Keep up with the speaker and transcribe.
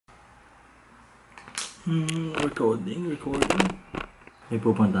Recording. May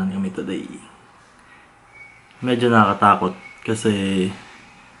pupuntahan kami today. Medyo nakakatakot kasi...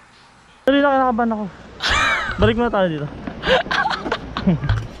 Dali lang, kinakabahan ako. Balik muna tayo dito.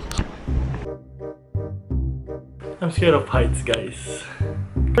 I'm scared of heights, guys.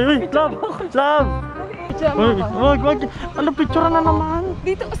 Uy, love! Wag! Ano, picturean na naman?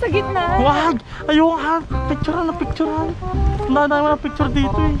 Dito ko sa gitna. Wag! Ayoko ha! Picturean. Tandaan mo na picture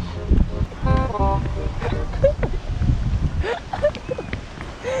dito eh.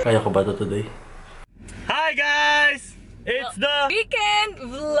 Kaya ko ba ito today? Hi guys! It's the weekend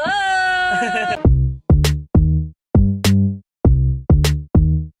vlog!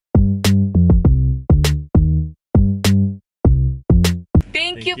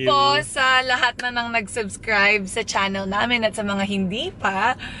 Thank you po sa lahat na nang nag-subscribe sa channel namin at sa mga hindi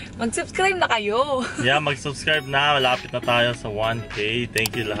pa, mag-subscribe na kayo. Yeah, mag-subscribe na. Malapit na tayo sa 1K.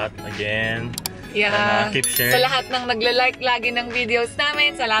 Thank you lahat again. Yeah. And, keep sharing. Sa lahat ng nagla-like lagi ng videos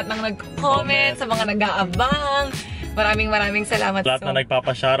namin, sa lahat ng nag-comment, sa mga nag-aabang. Maraming salamat. Lahat na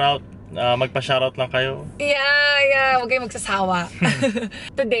nagpapa-shoutout, magpa-shoutout lang kayo. Yeah. Huwag kayong magsasawa.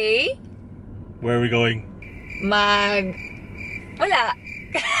 Today, where are we going? Wala.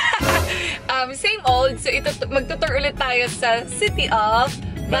 Same old. So magtutour ulit tayo sa City of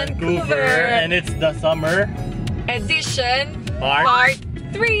Vancouver. And it's the summer edition part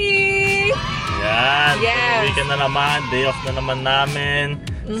 3. Yan. Yes. Weekend na naman. Day off na naman namin.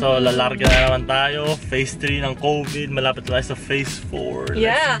 So lalarga na naman tayo. Phase 3 ng COVID. Malapit tayo sa Phase 4.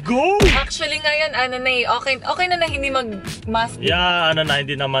 Yeah. Let's go! Actually ngayon, okay na hindi mag-mask. Yeah,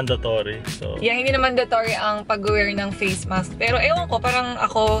 hindi na mandatory. So yeah, hindi na mandatory ang pag-wear ng face mask. Pero ewan ko, parang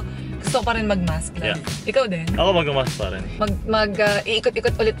ako gusto ko pa rin mag-mask lang. Yeah. Ikaw din? Ako mag-mask pa rin.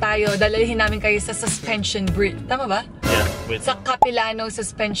 Iikot-ikot ulit tayo. Dalhin namin kayo sa Suspension Bridge. Tama ba? Yeah, wait. Sa Capilano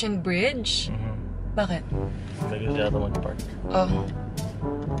Suspension Bridge. Bakit? Hindi siya ito mag-park. Oh.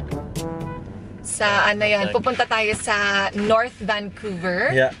 Sa pupunta tayo sa North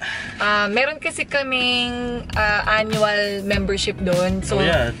Vancouver. Yeah. Meron kasi kaming annual membership doon. So,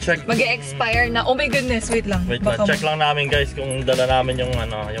 check. mag-e-expire na. Oh my goodness, wait lang. Check lang namin guys kung dala namin yung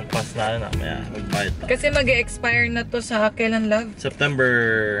pass na magbayad pa. Kasi mag-e-expire na to sa kailan, love?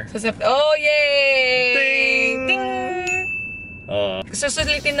 September. Oh, yay! Ding!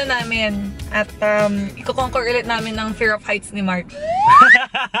 Susulitin na namin at i-conquer ulit namin ng fear of heights ni Mark.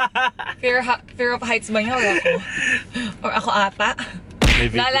 Fear of heights ba niya or ako? Or ako ata?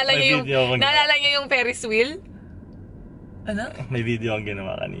 Naalala niyo yung Ferris wheel? Ano? May video ang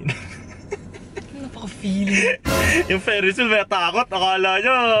ginawa kanina. Napaka-feeling. Yung Ferris wheel may takot. Akala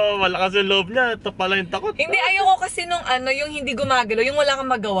nyo malakas yung loob niya. Ito pala yung takot. Hindi, ayoko kasi nung yung hindi gumagalaw, yung wala kang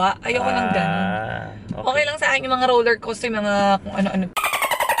magawa. Ayoko ng ganun. Okay lang sa akin yung mga roller coaster, yung mga kung ano-ano.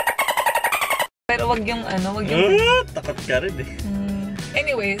 Pero wag yung takot ka rin eh.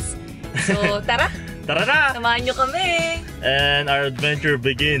 Anyways, so tara! Tara na! Samahan nyo kami! And our adventure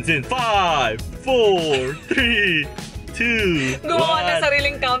begins in 5, 4, 3, 2, 1. Gumawa na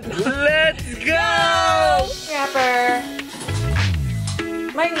sariling countdown. Let's go! Rapper!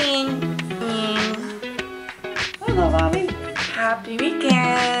 Morning! Hello, Mami! Happy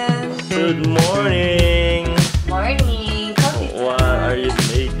weekend! Good morning! Morning! What are you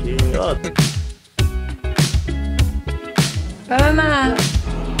making? Tara na!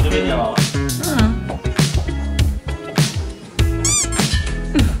 Sabihin niyo ako.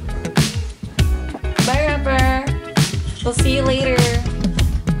 Bye, Rapper! We'll see you later!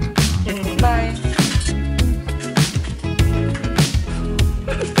 Bye!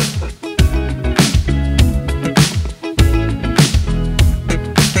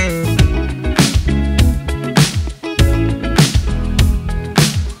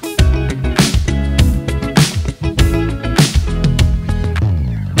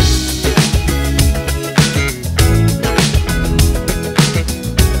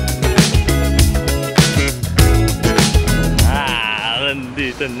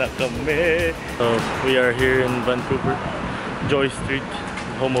 Nandito na kami. So, we are here in Vancouver, Joy Street,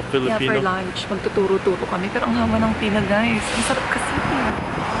 home of Filipino. Yeah, for lunch. Magtuturo-turo kami. Pero ang haba ng pila, guys. Ang sarap kasi.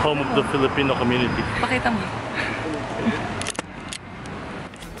 Home of the Filipino community. Pakita mo.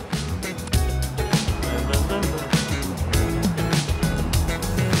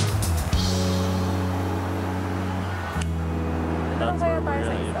 Saan kaya tayo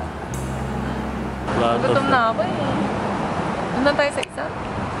sa isa? Gutom na ako eh. Doon tayo sa isa?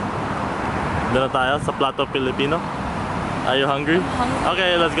 Doon tayo sa Plato Filipino. Are you hungry? I'm hungry.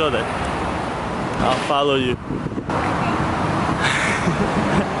 Okay, let's go then. I'll follow you.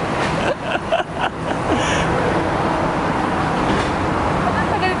 Ang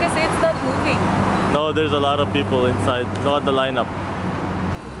tagal kasi it's not moving. No, Oh, there's a lot of people inside. Look at the lineup.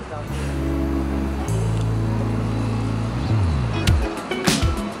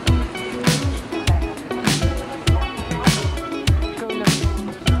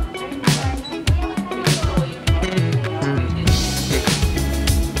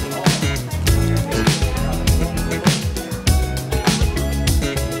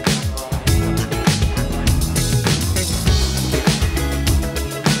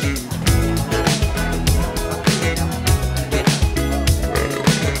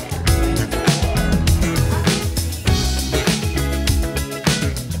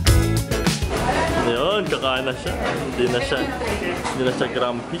 Kakain na siya. Hindi na siya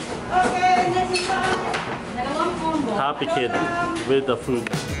grumpy. Happy kid with the food.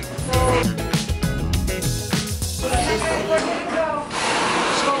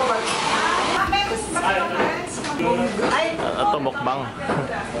 Ito mukbang.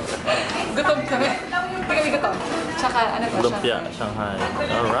 Gutom kami. Hindi kami gutom. Tsaka ano to? Lumpia, Shanghai.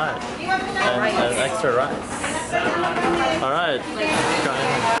 Alright. And extra rice. Alright.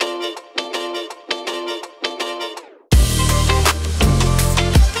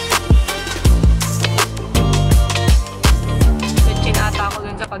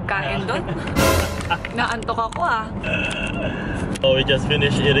 Pagkain doon. Naantok ako ah. So we just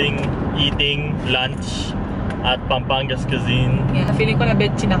finished eating lunch at Pampanga's Cuisine. Yeah, feeling ko na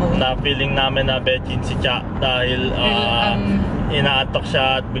betchin ako. Na-feeling namin na betchin si Cha dahil inaantok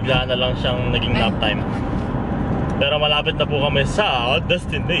siya at bigla na lang siyang naging nap time. Pero malapit na po kami sa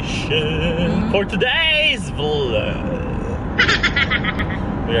destination for today's vlog.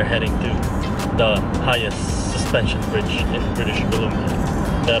 We are heading to the highest suspension bridge in British Columbia.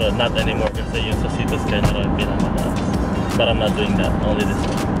 Pero not anymore kasi yung sa Cito Sky na rin pinamataas. But I'm not doing that, only this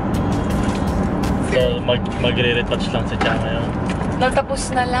one. So magre-retouch lang si Cha ngayon.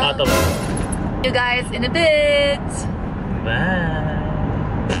 Natapos na lang. Tapos. You guys in a bit. Bye!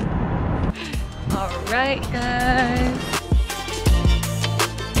 Alright guys.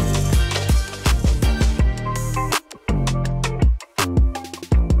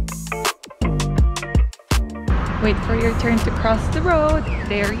 Wait for your turn to cross the road.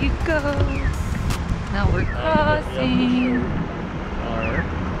 There you go. Now we're crossing.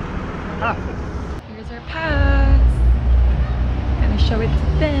 Here's our pass. Gonna show it to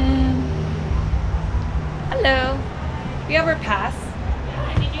them. Hello. We have our pass.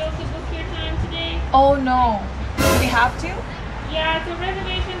 Did you also book your time today? Oh no. Do we have to? Yeah, so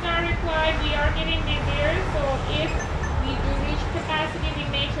reservations are required. We are getting busier, so if we do reach capacity, we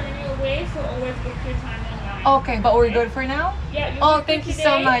may turn you away, so always book your time online. Okay, but we're good for now? Yeah. Oh, thank you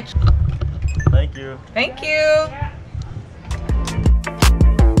so much. Thank you. Thank you. Yeah.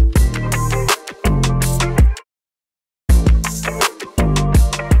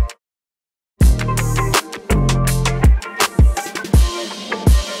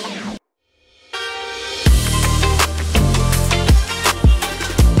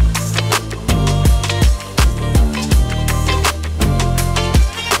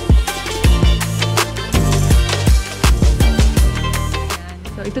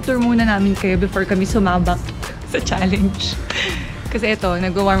 Itutour muna namin kayo before kami sumabak sa challenge. Kasi ito,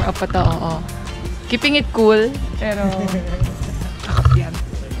 nag-warm up pa to, oo. Keeping it cool, pero takot yan.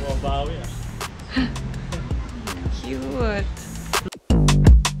 Nagbabawi ah. Cute.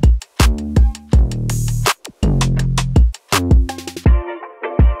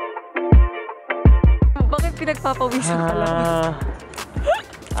 Bakit pinagpapawisan ka lang?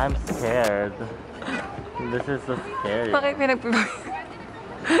 I'm scared. This is so scary. Bakit pinagpapawisan?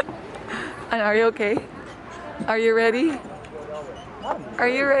 And are you okay? Are you ready? Are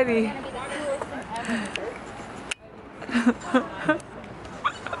you ready?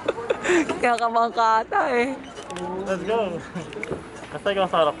 Kinakabahan ka ata eh. Let's go! Basta ikaw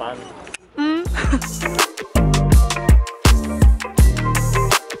sa harapan.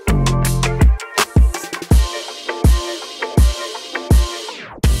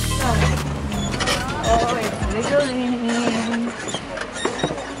 Oh, it's wiggling.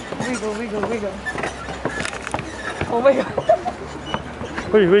 Wiggle, wiggle. Oh my god.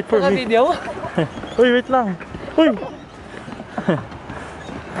 Uy, wait for me. Video? Uy, wait lang. Uy!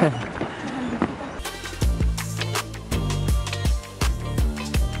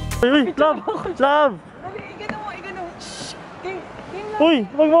 Uy, love! Love! Igano mo. Shhh! Uy,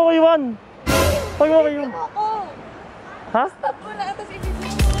 wag mo ko iwan! Wag mo ko iwan! Ha? Stop mo na, tapos i-video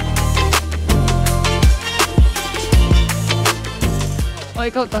mo. Oh,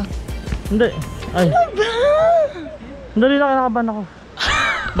 ikaw to. Hindi. Ay. Dali lang, kinakabahan ako.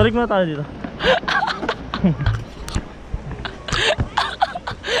 Balik muna tayo dito.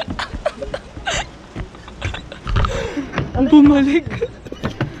 Bumalik.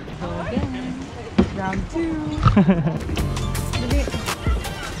 So again, round 2. Dali.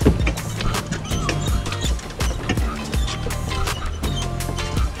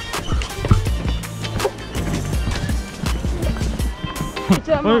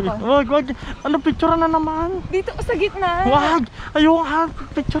 Wag. Ano, picturean na naman? Dito sa gitna. Wag! Ayoko ha,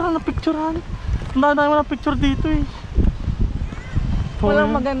 picturean. Ang dami na picture dito eh.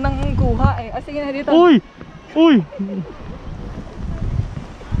 Walang magandang kuha eh. Sige na dito. Uy!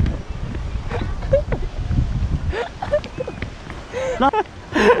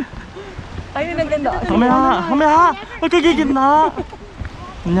 Ayun, ang ganda. Mamaya! Magkagigit na!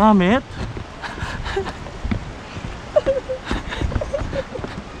 Nyamit!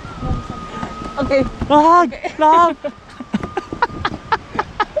 Okay. Wag! Love!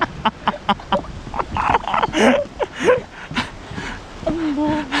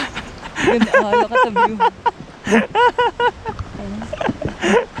 Ganda, look at the view.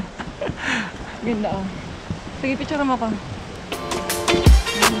 Ganda ah. Sige, picture mo ko.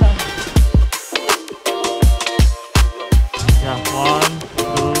 Ganda. Yeah, 1,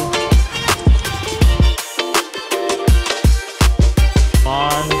 2.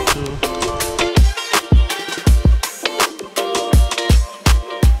 1, 2.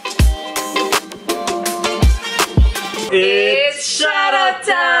 It's shoutout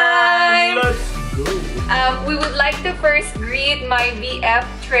time! Let's go! We would like to first greet my BF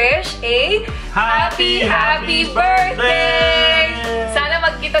Trish a happy birthday! Sana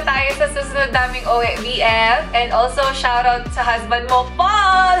magkita tayo sa susunod naming OE BF. And also shoutout sa husband mo,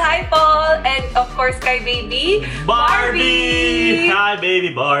 Paul! Hi, Paul! And of course kay baby Barbie! Hi,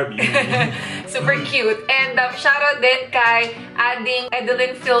 baby Barbie! Super cute. And shoutout din kay Ading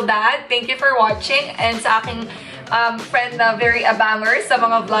Edeline Fildad. Thank you for watching. And sa aking friend na very abanger sa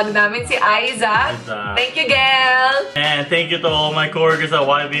mga vlog namin, si Aiza. Thank you, Gel! And thank you to all my coworkers at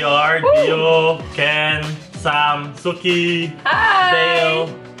YBR, Dio, Ken, Sam, Suki,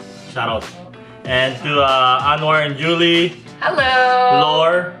 Dale, shout out. And to Anwar and Julie, hello!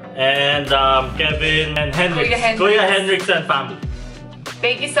 Lore, and Kevin and Hendrix. Kuya Hendrix and family.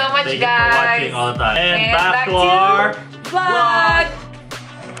 Thank you so much, Thank guys! you for watching all the time. And back to our vlog!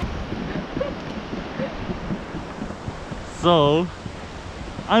 So,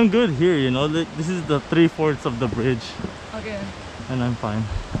 I'm good here, you know. This is the 3/4 of the bridge. Okay. And I'm fine.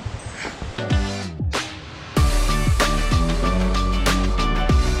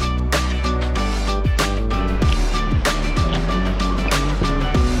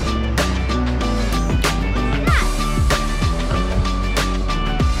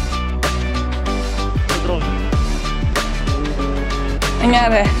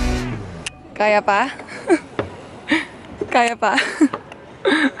 Nangyari? Kaya pa? Kaya pa?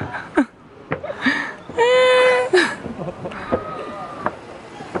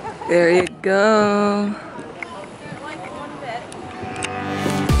 There you go.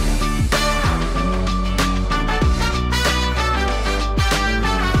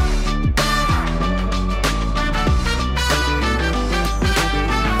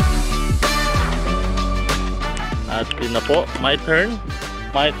 At yun na po, my turn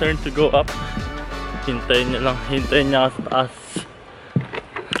to go up. Hintayin niya sa taas.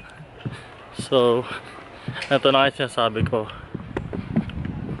 So, ito na yung sinasabi ko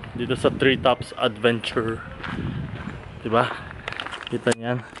dito sa Treetops Adventure, diba? Kita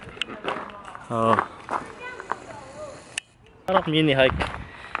niyan. Oh, parang mini hike.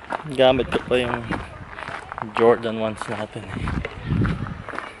 Gamit ko pa yung Jordan 1s natin.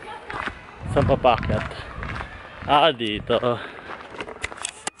 Saan papakyat? Dito.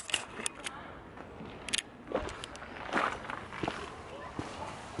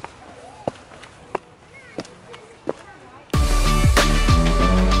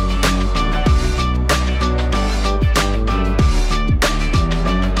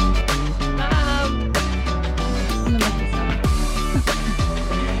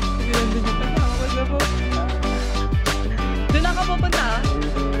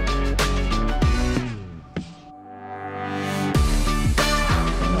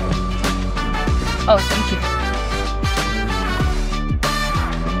 Oh, thank you.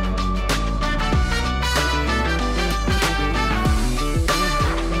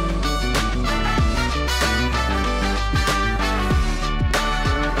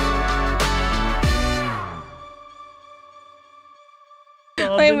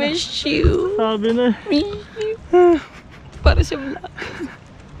 I miss you. Sabi na. Miss you. Para siya vlog.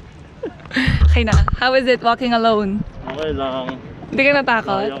 Okay na. How is it walking alone? Okay lang. Hindi ka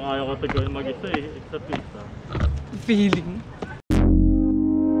natakot? Ayaw ko tagawin mag-isa eh. Except pizza. Feeling.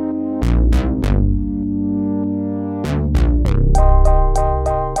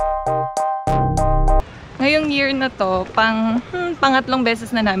 year na to, pangatlong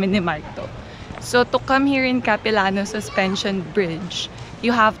beses na namin ni Mark to. So to come here in Capilano Suspension Bridge,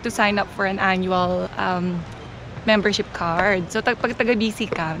 you have to sign up for an annual membership card. So pag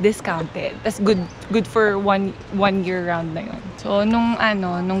taga-BC ka, discounted. That's good for one year round na yun. So nung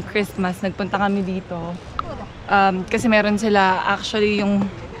Christmas, nagpunta kami dito. Kasi meron silang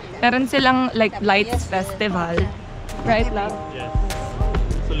like lights festival. Right, love? Yes.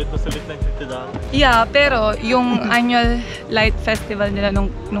 Sulit na sulit ng $50. Yeah, pero yung annual light festival nila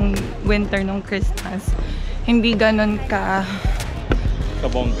nung winter, nung Christmas, hindi ganon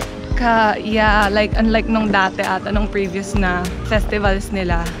Kabongga. yeah, like unlike nung dati ata, nung previous na festivals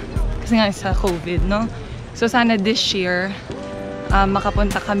nila. Kasi nga sa COVID, no? So sana this year,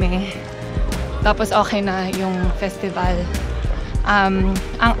 makapunta kami. Tapos okay na yung festival. Ang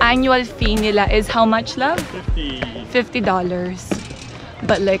annual fee nila is how much, love? $50.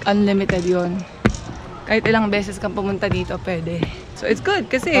 But like unlimited yun. Kahit ilang beses kang pumunta dito, pwede. So it's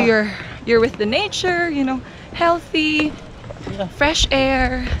good kasi you're with the nature, you know, healthy, fresh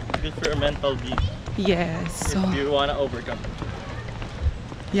air. Good for your mental being. Yes. So if you wanna overcome.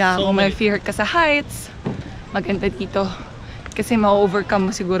 yeah, So kung may many- fear ka sa heights, maganda dito. Kasi ma-overcome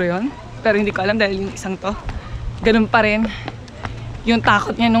mo siguro yon. Pero hindi ko alam dahil yung isang to, ganun pa rin. Yung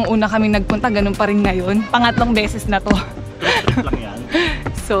takot niya nung una kaming nagpunta, ganun pa rin ngayon. Pangatlong beses na to. Trip lang yan.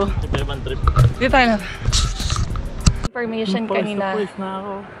 So, Iba-ibang trip. dito tayo. Information kanina. Pawis na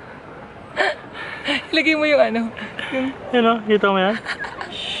ako. Ilagay mo yung Yun o, kita mo yan?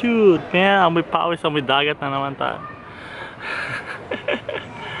 Shoot! Kaya amoy pawis, amoy dagat na naman tayo.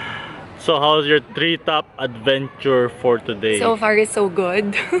 So, how's your treetop adventure for today? So far is so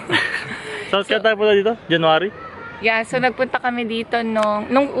good. Saan ka tayo punta dito? January? Yeah, so nagpunta kami dito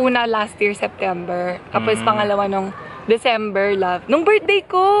nung una last year, September. Tapos pangalawa nung December, love. Nung birthday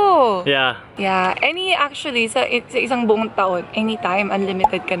ko! Yeah. Yeah, actually, sa isang buong taon, anytime,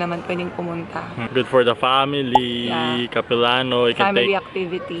 unlimited ka naman pwedeng pumunta. Good for the family, Yeah. Capilano. You can Family take...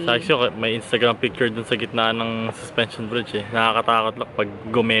 activity. Actually, may Instagram picture dun sa gitna ng suspension bridge eh. Nakakatakot lang pag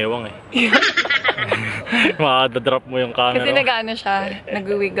gumewang eh. Makadadrop mo yung camera. Kasi nag-ano siya,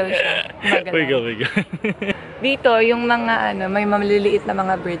 nag-wiggle siya. Magalaw. Wiggle. Dito, yung mga may maliliit na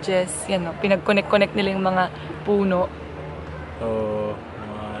mga bridges, yan o, pinag-connect nila yung mga puno. So,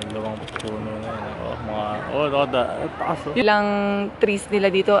 mga lumang puno na yun. Taas oh. Ilang trees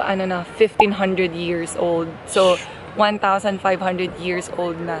nila dito, 1,500 years old. So, 1,500 years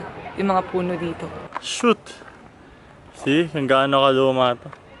old na yung mga puno dito. Shoot! See? Kung gaano kaluma ito.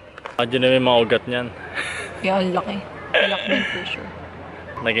 Imagine na may mga ugat niyan. Yan, ang laki. Ang laki ng for sure.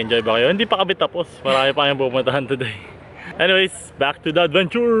 Nag-enjoy ba kayo? Hindi pa kami tapos. Marami pa kayong pupuntahan today. Anyways, back to the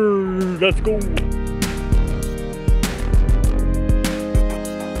adventure! Let's go!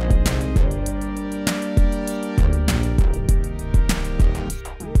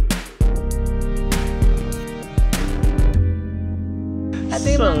 Ito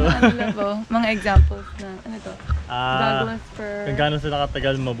yung mga, mga examples na, to? Douglas fir. Kung gaano sila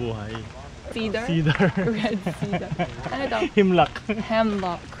katagal mabuhay. Cedar? Red cedar. Ano to? Hemlock.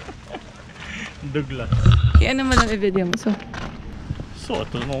 Hemlock. Douglas. Kaya naman ang i-video mo. So,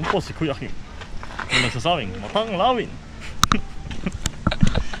 ito naman po si Kuya Kim. Yung nagsasabing, matang lawin.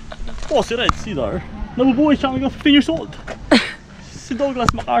 Po si Red Cedar. Nabubuhay siya hanggang 15 years old. Si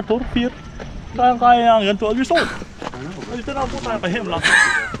Douglas MacArthur, kayang-kaya niya hanggang 12 years old. Dito na po tayo kay Hemlock.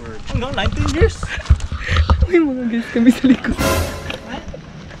 Hanggang 19 years. May mga guys kami sa likod.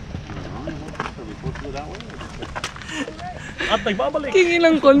 At nagbabalik. Kingi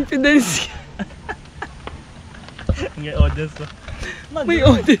ng confidence. May audience na. May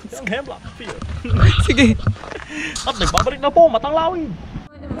audience. Ang Hemlock, fear. Sige. At nagbabalik na po, matang lawin.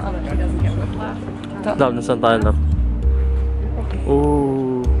 Love, nasan tayo, love?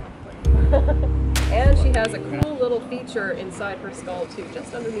 Ooh. And she has a cool little feature inside her skull too,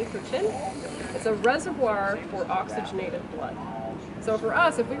 just underneath her chin. It's a reservoir for oxygenated blood. So for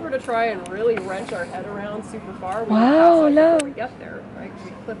us, if we were to try and really wrench our head around super far, we would pass out before we get there, right?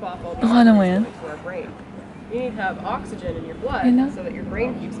 We clip off all the arteries going to our brain. You need to have oxygen in your blood so that your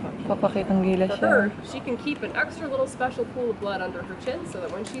brain keeps functioning. Papakitang gila For siya. her, she can keep an extra little special pool of blood under her chin so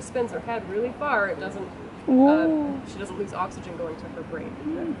that when she spins her head really far, it doesn't. She doesn't lose oxygen going to her brain,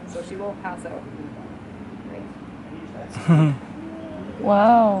 so she won't pass out.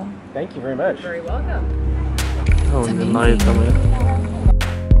 Wow. Thank you very much. You're very welcome. Oh, nakita mo yun.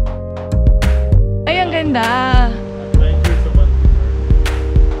 Ay, ang ganda. Adventure sa ba?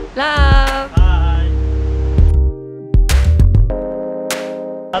 Love. Hi!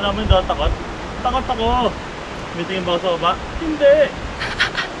 Alam mo yung daw takot? Takot ako! May tingin ba ako sa baba? Hindi!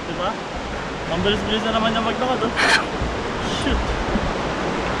 Diba? Ang bilis-bilis na naman niya maglakad, oh. Shoot!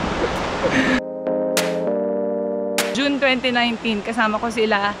 June 2019, kasama ko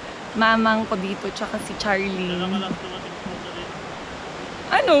sila, mamang ko dito, tsaka si Charlie.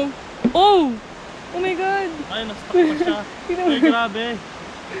 Ano? Oh! Oh my God! Ay, na-stuck pa siya. Ay, grabe.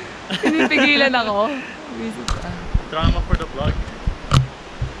 Pinipigilan ako. Drama for the vlog.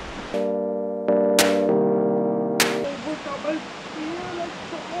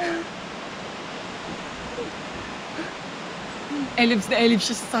 Elibs na elibs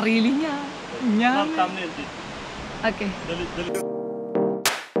siya sa sarili niya. Ma'am, thumbnail dito. Okay. Dali.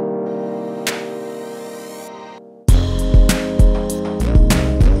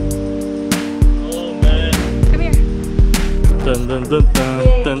 Oh man. Come here. Dun dun dun dun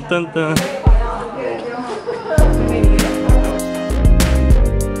dun dun dun.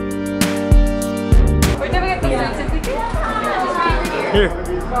 Where did we get the certificate? Here.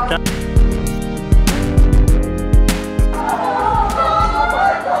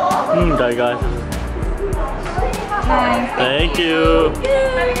 Bye guys. Nice. Thank you.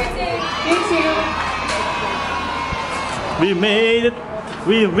 Thank you. We made it.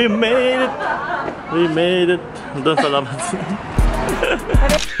 We made it. We made it. Doon sa labas.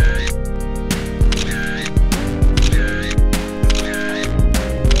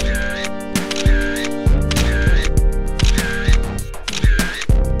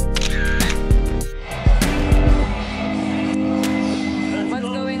 What's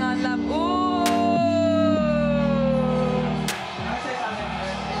going on, love?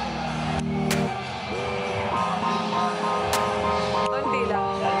 Konti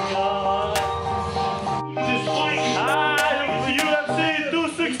lang. UFC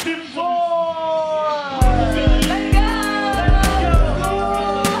 264!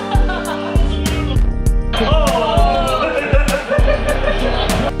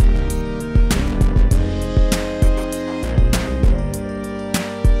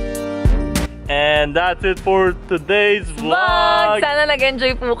 And that's it for today's vlog. Sana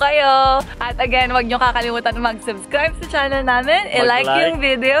nag-enjoy po kayo. At again, huwag nyo kakalimutan mag-subscribe sa channel namin, i-like yung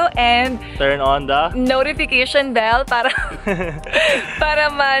video, and turn on the notification bell para para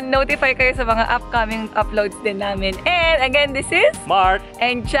ma-notify kayo sa mga upcoming uploads din namin. And again, this is Mark.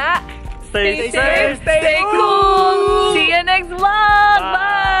 and Cha. Stay Stay safe, stay cool. See you next vlog.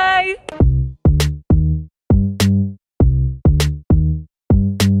 Bye.